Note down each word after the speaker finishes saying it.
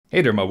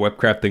Hey there, my web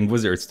crafting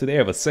wizards. Today I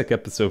have a sick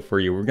episode for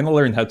you. We're gonna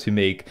learn how to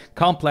make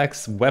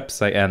complex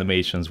website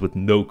animations with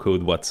no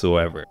code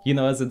whatsoever. You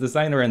know, as a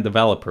designer and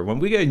developer, when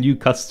we get a new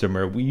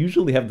customer, we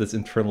usually have this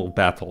internal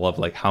battle of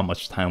like how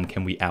much time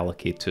can we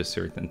allocate to a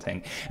certain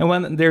thing. And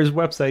when there's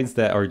websites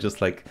that are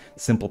just like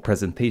simple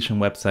presentation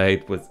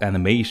website with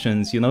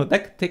animations, you know,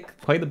 that could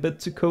take quite a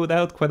bit to code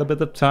out, quite a bit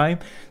of time.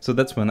 So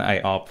that's when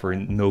I opt for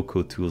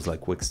no-code tools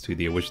like Wix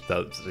Studio, which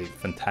does a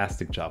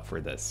fantastic job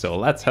for this. So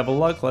let's have a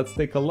look. Let's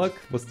take a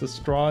look. The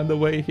straw in the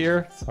way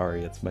here.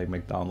 Sorry, it's my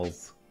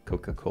McDonald's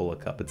Coca-Cola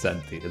cup. It's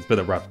empty. It's been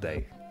a rough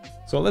day.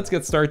 So let's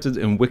get started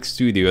in Wix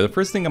Studio. The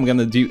first thing I'm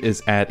gonna do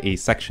is add a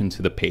section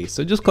to the page.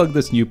 So just click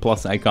this new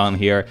plus icon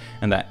here,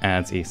 and that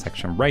adds a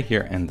section right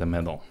here in the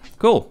middle.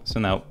 Cool. So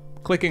now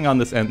clicking on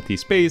this empty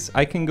space,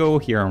 I can go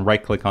here and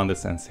right click on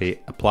this and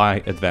say apply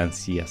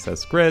advanced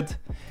CSS grid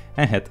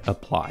and hit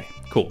apply.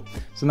 Cool.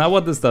 So now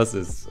what this does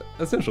is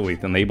essentially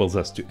it enables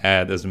us to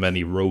add as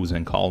many rows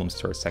and columns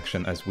to our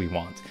section as we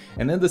want.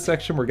 And in this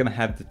section, we're going to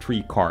have the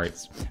 3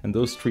 cards, and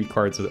those 3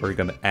 cards are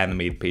going to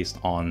animate based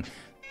on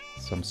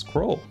some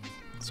scroll.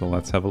 So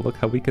let's have a look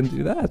how we can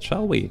do that,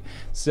 shall we?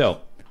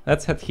 So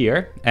let's head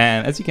here,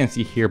 and as you can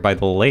see here by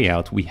the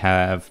layout, we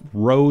have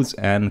rows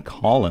and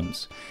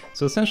columns.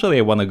 So essentially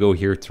I want to go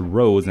here to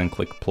rows and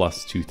click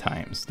plus 2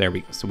 times. There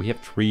we go. So we have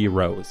 3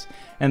 rows.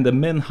 And the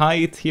min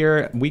height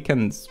here, we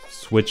can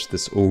switch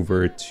this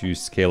over to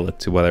scale it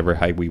to whatever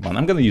height we want.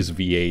 I'm going to use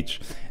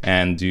VH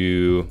and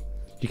you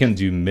can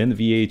do min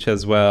VH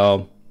as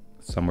well.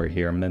 Somewhere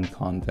here, min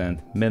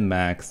content, min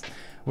max.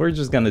 We're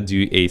just going to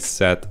do a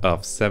set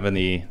of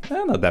 70,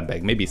 not that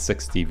big, maybe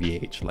 60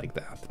 VH like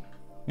that.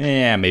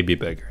 Yeah, maybe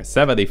bigger,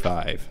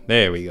 75,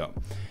 there we go.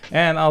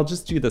 And I'll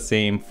just do the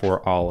same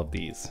for all of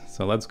these.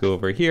 So let's go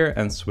over here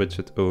and switch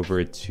it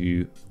over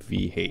to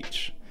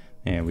VH.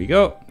 There we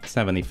go,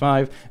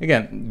 75.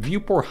 Again,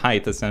 viewport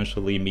height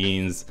essentially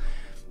means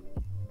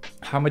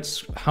how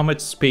much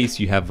space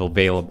you have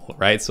available,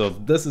 right? So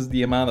if this is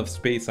the amount of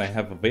space I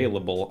have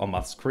available on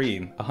my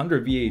screen,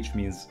 100 VH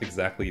means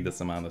exactly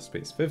this amount of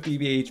space. 50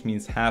 VH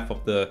means half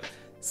of the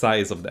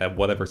size of that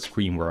whatever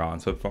screen we're on.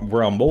 So if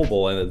we're on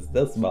mobile and it's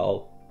this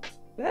small,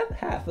 that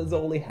half is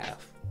only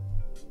half.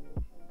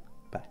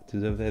 Back to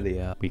the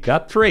video. We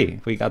got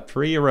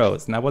 3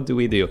 rows. Now what do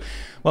we do?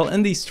 Well,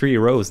 in these 3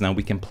 rows now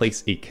we can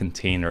place a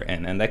container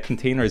in, and that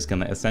container is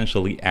going to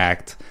essentially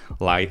act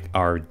like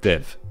our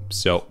div.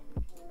 So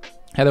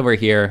head over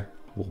here,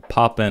 we'll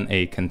pop in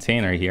a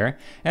container here,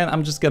 and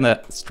I'm just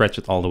gonna stretch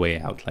it all the way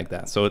out like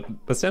that. So it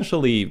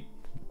essentially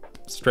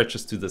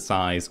stretches to the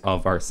size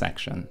of our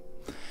section.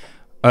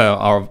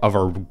 Of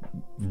our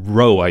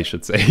row, I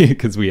should say,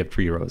 because we have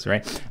 3 rows,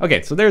 right?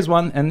 Okay, so there's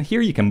one, and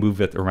here you can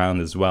move it around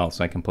as well.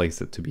 So I can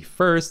place it to be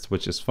first,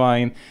 which is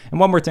fine. And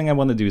one more thing I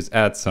want to do is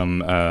add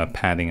some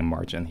padding and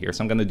margin here.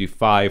 So I'm going to do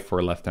 5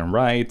 for left and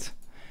right.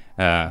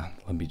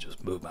 Let me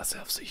just move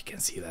myself so you can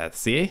see that.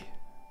 See?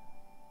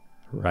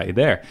 Right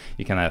there.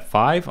 You can add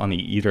 5 on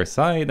either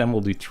side, and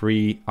we'll do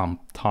 3 on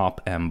top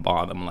and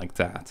bottom like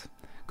that.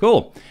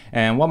 Cool.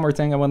 And one more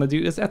thing I want to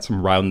do is add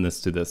some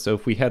roundness to this. So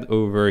if we head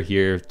over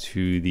here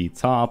to the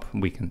top,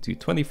 we can do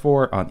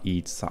 24 on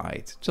each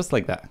side, just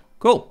like that.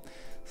 Cool.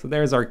 So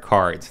there's our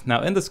card.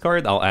 Now in this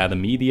card, I'll add a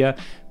media.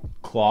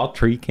 Claude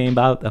 3 came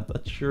out. I'm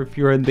not sure if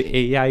you're in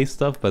the AI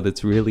stuff, but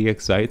it's really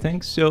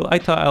exciting. So I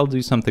thought I'll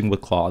do something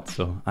with Claude.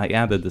 So I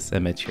added this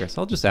image here.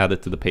 So I'll just add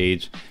it to the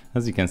page.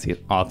 As you can see,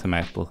 it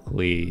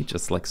automatically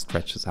just like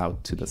stretches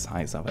out to the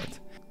size of it.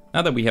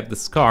 Now that we have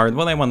this card,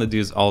 what I want to do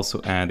is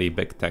also add a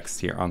big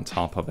text here on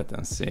top of it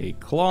and say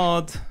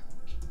Claude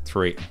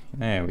 3.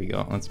 There we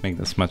go. Let's make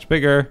this much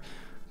bigger.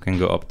 We can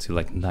go up to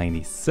like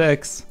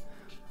 96.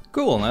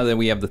 Cool, now that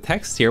we have the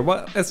text here,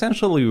 what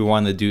essentially we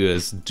want to do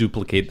is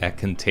duplicate that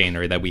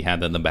container that we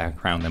had in the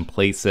background and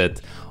place it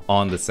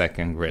on the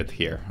second grid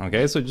here.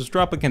 Okay, so just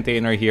drop a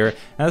container here,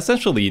 and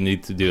essentially you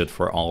need to do it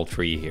for all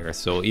 3 here.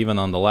 So even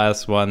on the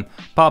last one,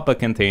 pop a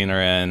container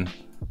in.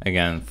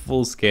 Again,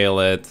 full scale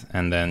it,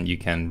 and then you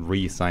can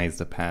resize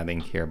the padding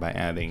here by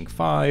adding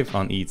 5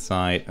 on each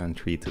side and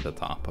 3 to the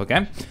top,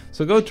 okay?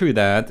 So go through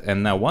that,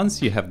 and now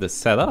once you have this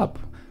set up,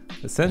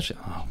 essentially,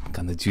 I'm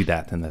gonna do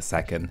that in a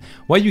second.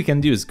 What you can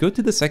do is go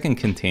to the second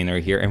container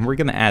here, and we're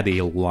gonna add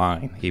a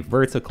line, a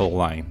vertical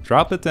line.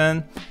 Drop it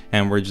in,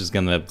 and we're just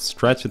gonna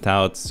stretch it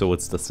out so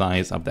it's the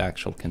size of the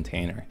actual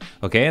container,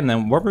 okay? And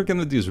then what we're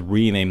gonna do is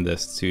rename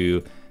this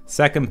to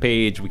second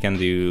page. We can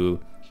do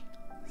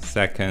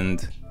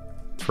second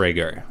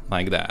trigger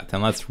like that,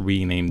 and let's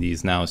rename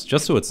these now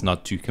just so it's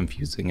not too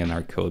confusing in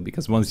our code,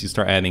 because once you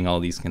start adding all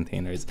these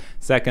containers,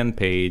 second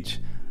page,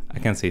 I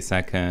can say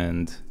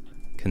second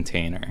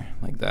container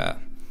like that,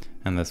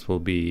 and this will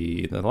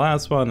be the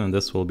last one and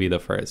this will be the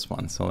first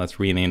one. So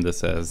let's rename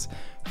this as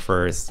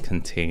first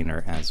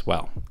container as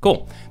well.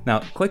 Cool. Now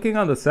clicking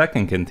on the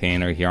second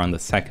container here on the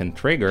second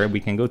trigger, we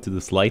can go to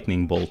this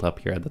lightning bolt up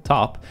here at the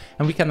top,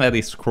 and we can add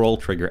a scroll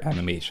trigger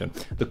animation.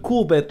 The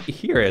cool bit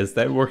here is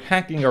that we're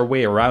hacking our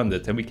way around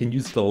it, and we can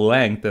use the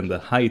length and the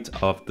height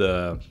of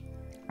the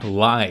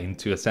line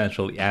to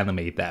essentially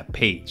animate that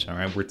page. All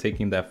right, we're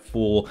taking that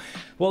full,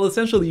 well,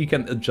 essentially you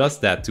can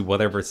adjust that to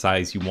whatever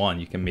size you want.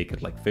 You can make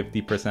it like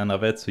 50%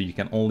 of it, so you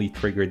can only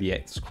trigger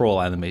the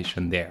scroll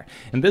animation there.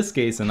 In this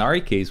case, in our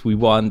case, we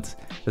want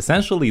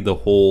essentially the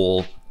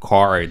whole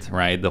card,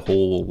 right, the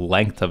whole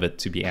length of it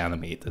to be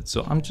animated.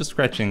 So I'm just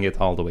stretching it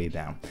all the way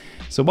down.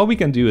 So what we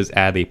can do is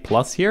add a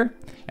plus here,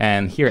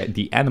 and here at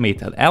the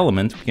animated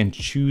element we can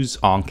choose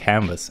on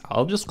canvas.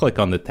 I'll just click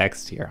on the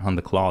text here on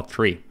the Claude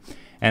 3.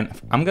 And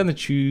I'm gonna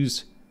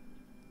choose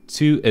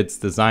to its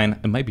design.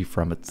 It might be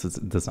from its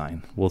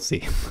design. We'll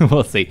see.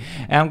 We'll see.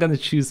 And I'm gonna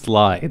choose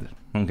slide.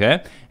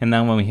 Okay. And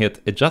now when we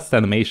hit adjust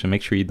animation,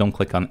 make sure you don't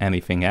click on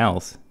anything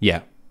else.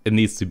 Yeah, it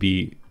needs to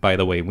be, by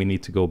the way, we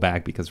need to go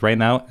back because right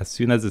now, as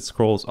soon as it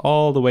scrolls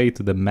all the way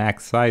to the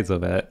max size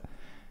of it,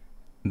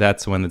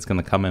 that's when it's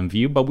gonna come in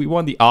view. But we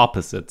want the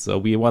opposite. So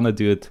we wanna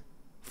do it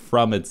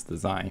from its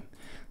design.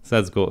 So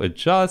let's go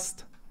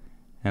adjust.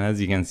 And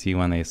as you can see,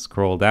 when I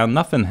scroll down,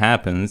 nothing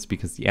happens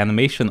because the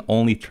animation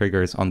only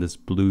triggers on this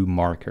blue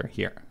marker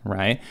here,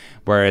 right?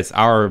 Whereas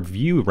our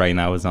view right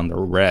now is on the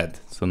red,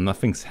 so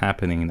nothing's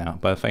happening now.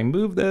 But if I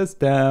move this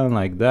down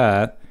like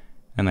that,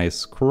 and I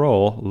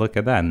scroll, look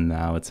at that,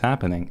 now it's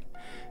happening.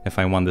 If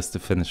I want this to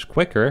finish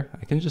quicker,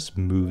 I can just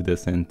move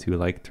this into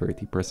like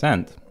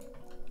 30%.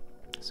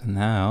 So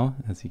now,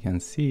 as you can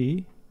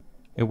see,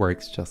 it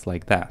works just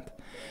like that.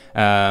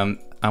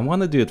 I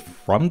want to do it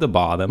from the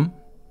bottom,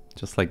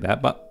 just like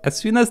that. But as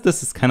soon as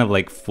this is kind of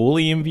like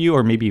fully in view,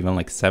 or maybe even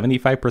like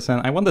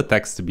 75%, I want the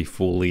text to be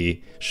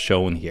fully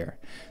shown here.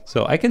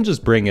 So I can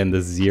just bring in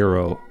the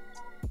 0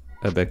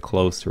 a bit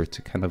closer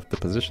to kind of the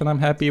position I'm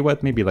happy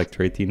with, maybe like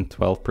 13,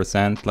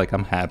 12%. Like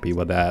I'm happy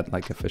with that.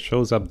 Like if it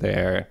shows up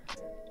there,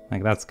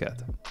 like that's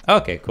good.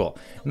 Okay, cool.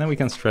 And then we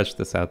can stretch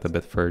this out a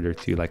bit further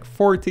to like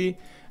 40,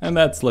 and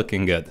that's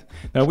looking good.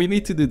 Now we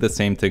need to do the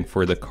same thing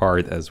for the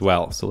card as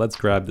well. So let's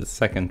grab the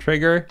second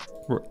trigger,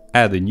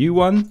 add a new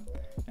one.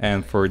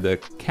 And for the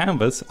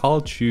canvas,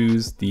 I'll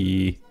choose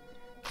the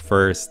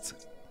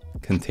first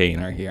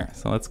container here.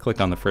 So let's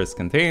click on the first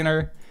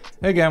container.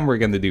 Again, we're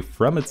going to do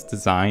from its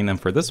design. And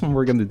for this one,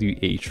 we're going to do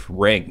a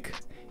shrink.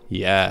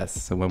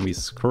 Yes. So when we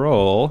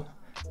scroll,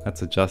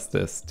 let's adjust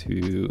this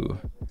to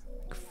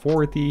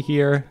 40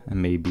 here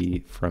and maybe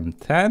from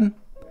 10.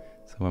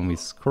 So when we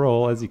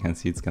scroll, as you can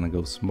see, it's going to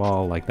go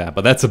small like that,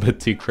 but that's a bit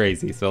too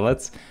crazy. So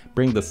let's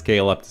bring the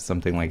scale up to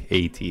something like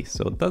 80.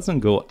 So it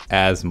doesn't go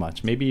as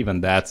much. Maybe even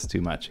that's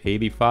too much.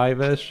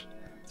 85-ish,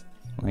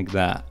 like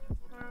that.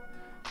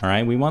 All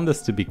right, we want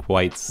this to be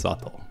quite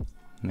subtle.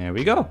 There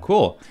we go,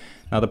 cool.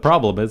 Now the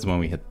problem is when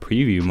we hit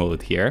preview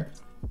mode here,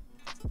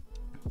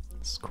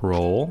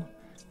 scroll,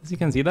 as you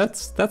can see,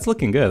 that's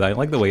looking good. I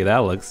like the way that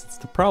looks.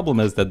 The problem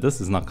is that this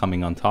is not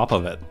coming on top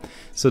of it.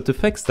 So to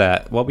fix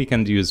that, what we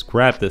can do is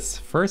grab this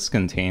first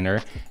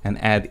container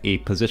and add a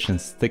position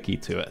sticky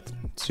to it.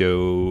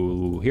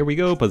 So here we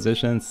go,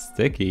 position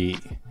sticky.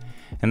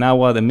 And now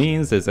what it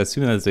means is as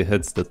soon as it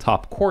hits the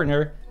top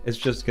corner, it's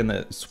just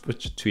gonna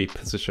switch to a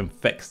position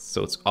fixed.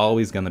 So it's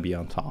always gonna be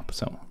on top.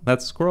 So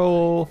let's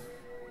scroll,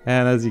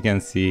 and as you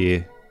can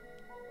see,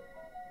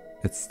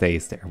 it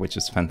stays there, which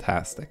is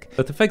fantastic.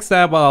 But to fix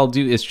that, what I'll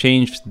do is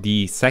change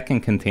the second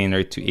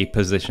container to a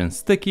position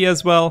sticky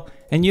as well.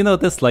 And you know,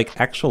 this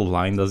like actual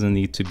line doesn't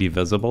need to be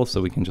visible,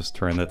 so we can just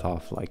turn it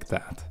off like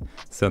that.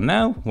 So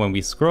now when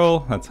we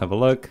scroll, let's have a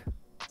look.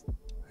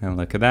 And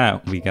look at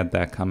that, we get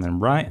that coming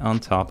right on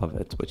top of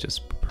it, which is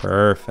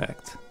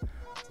perfect.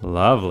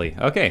 Lovely.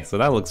 Okay, so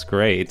that looks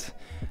great.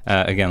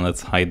 Again,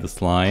 let's hide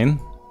this line.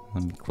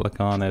 Let me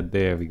click on it.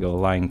 There we go,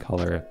 line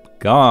color.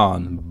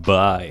 Gone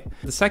by.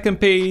 The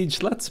second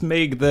page, let's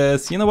make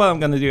this, you know what I'm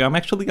gonna do? I'm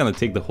actually gonna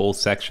take the whole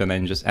section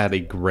and just add a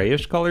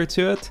grayish color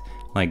to it,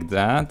 like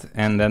that.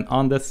 And then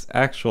on this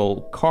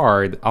actual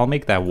card, I'll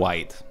make that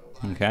white.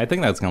 Okay, I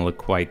think that's gonna look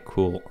quite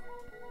cool.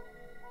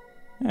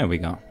 There we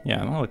go.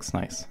 Yeah, that looks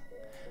nice.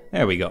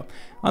 There we go.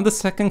 On the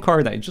second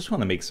card, I just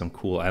wanna make some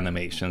cool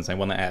animations. I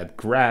wanna add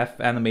graph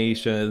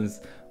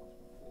animations,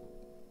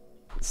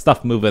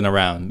 stuff moving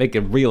around, make it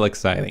real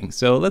exciting.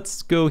 So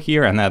let's go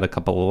here and add a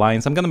couple of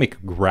lines. I'm gonna make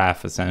a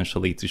graph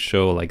essentially to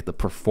show like the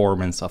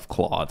performance of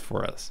Claude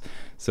for us.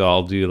 So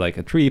I'll do like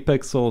a 3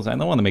 pixels. I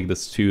don't want to make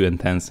this too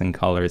intense in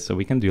color, so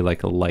we can do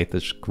like a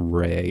lightish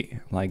gray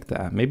like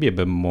that. Maybe a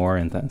bit more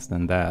intense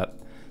than that.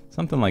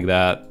 Something like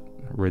that,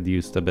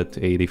 reduced a bit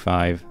to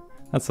 85.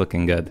 That's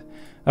looking good.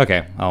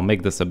 Okay, I'll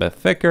make this a bit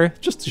thicker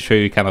just to show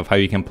you kind of how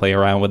you can play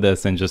around with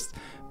this and just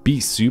be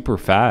super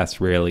fast,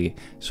 really.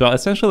 So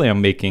essentially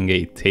I'm making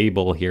a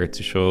table here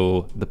to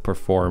show the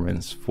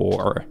performance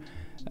for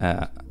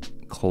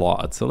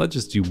Claude. So let's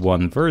just do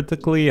one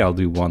vertically, I'll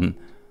do one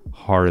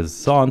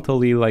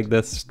horizontally like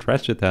this,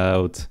 stretch it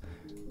out.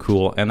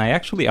 Cool. And I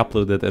actually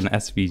uploaded an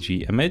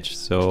SVG image,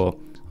 so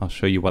I'll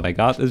show you what I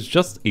got. It's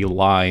just a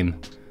line.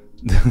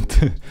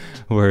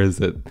 Where is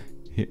it?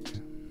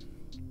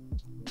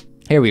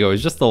 Here we go,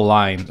 it's just a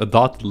line, a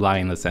dotted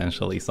line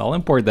essentially. So I'll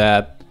import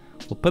that.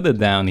 We'll put it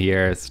down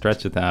here,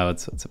 stretch it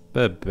out so it's a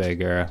bit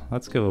bigger.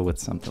 Let's go with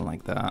something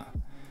like that.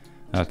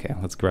 Okay,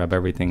 let's grab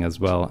everything as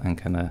well and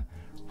kind of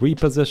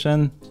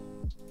reposition.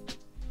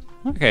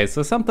 Okay,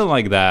 so something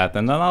like that,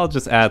 and then I'll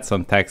just add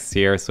some text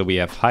here. So we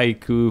have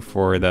haiku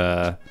for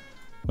the,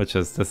 this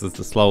is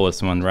the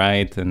slowest one,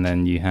 right? And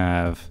then you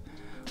have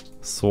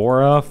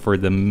Sora for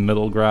the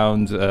middle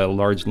ground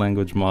large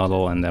language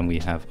model, and then we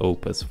have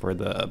Opus for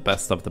the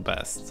best of the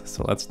best.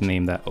 So let's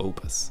name that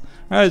Opus.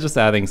 Alright, just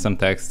adding some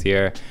text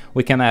here.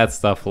 We can add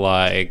stuff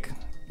like,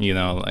 you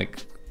know,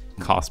 like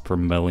cost per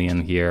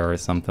million here or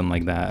something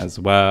like that as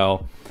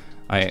well.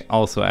 I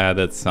also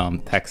added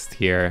some text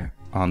here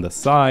on the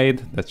side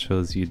that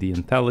shows you the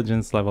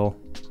intelligence level.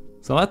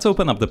 So let's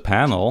open up the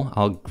panel.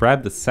 I'll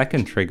grab the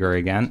second trigger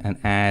again and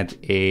add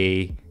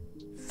a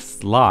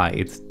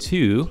slide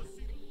to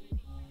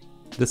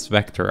this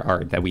vector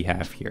art that we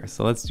have here.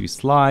 So let's do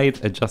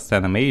slide, adjust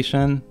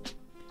animation,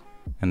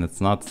 and it's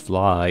not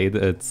slide,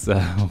 it's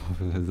a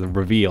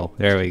reveal.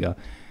 There we go.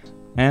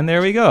 And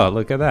there we go,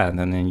 look at that. And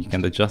then you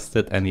can adjust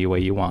it any way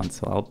you want.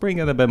 So I'll bring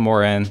it a bit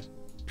more in,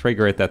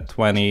 trigger it at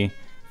 20,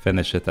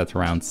 finish it at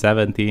around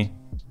 70.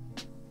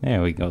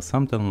 There we go,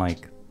 something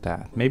like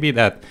that. Maybe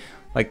that,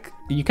 like,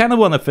 you kind of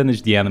want to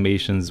finish the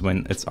animations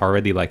when it's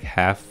already like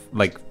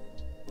halfway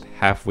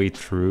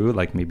through,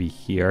 like maybe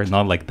here,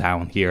 not like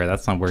down here.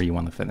 That's not where you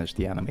want to finish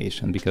the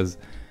animation because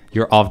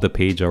you're off the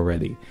page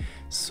already.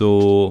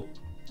 So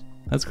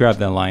let's grab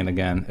that line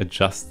again,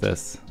 adjust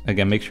this.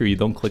 Again, make sure you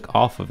don't click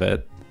off of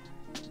it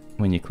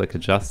when you click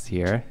adjust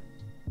here.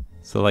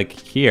 So like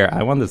here,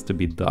 I want this to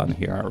be done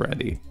here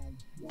already.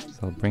 So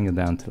I'll bring it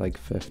down to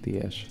like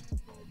 50-ish.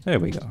 There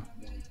we go.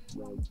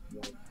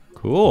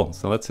 Cool,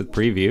 so let's hit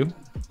preview.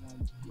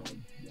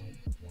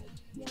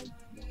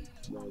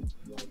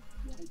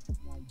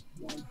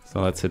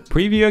 So let's hit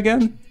preview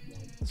again.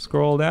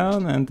 Scroll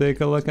down and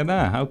take a look at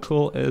that. How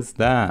cool is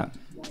that?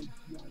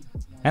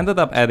 Ended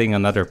up adding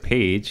another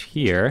page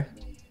here,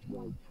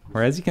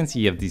 where as you can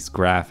see you have these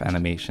graph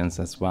animations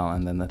as well,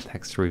 and then the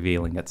text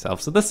revealing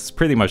itself. So this is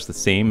pretty much the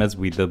same as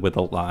we did with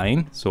a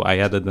line. So I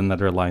added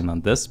another line on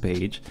this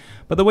page,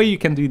 but the way you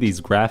can do these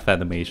graph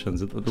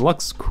animations, it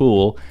looks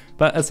cool,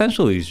 but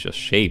essentially it's just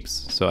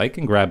shapes. So I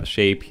can grab a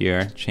shape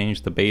here,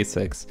 change the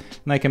basics,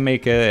 and I can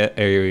make it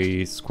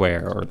a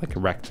square or like a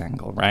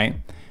rectangle, right?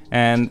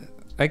 And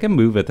I can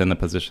move it in the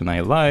position I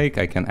like,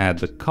 I can add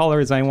the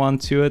colors I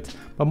want to it,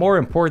 but more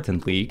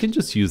importantly, you can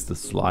just use the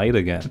slide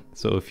again.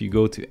 So if you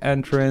go to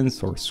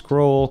entrance or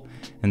scroll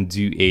and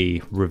do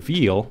a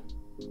reveal,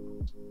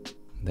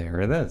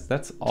 there it is.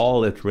 That's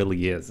all it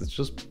really is. It's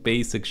just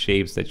basic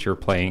shapes that you're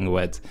playing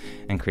with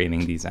and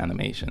creating these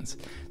animations.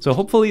 So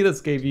hopefully this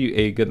gave you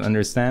a good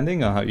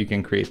understanding of how you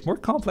can create more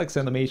complex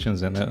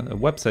animations in a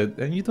website,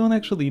 and you don't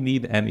actually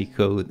need any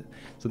code.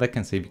 So that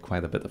can save you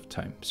quite a bit of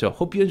time. So I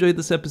hope you enjoyed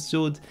this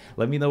episode.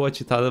 Let me know what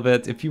you thought of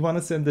it. If you want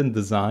to send in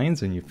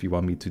designs, and if you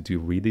want me to do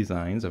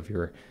redesigns of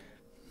your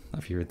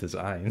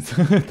designs,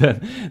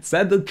 then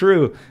send it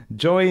through.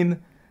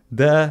 Join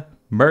the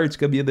merge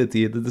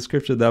community in the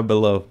description down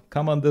below.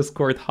 Come on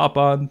Discord, hop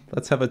on,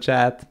 let's have a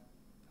chat.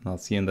 And I'll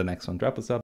see you in the next one. Drop us up.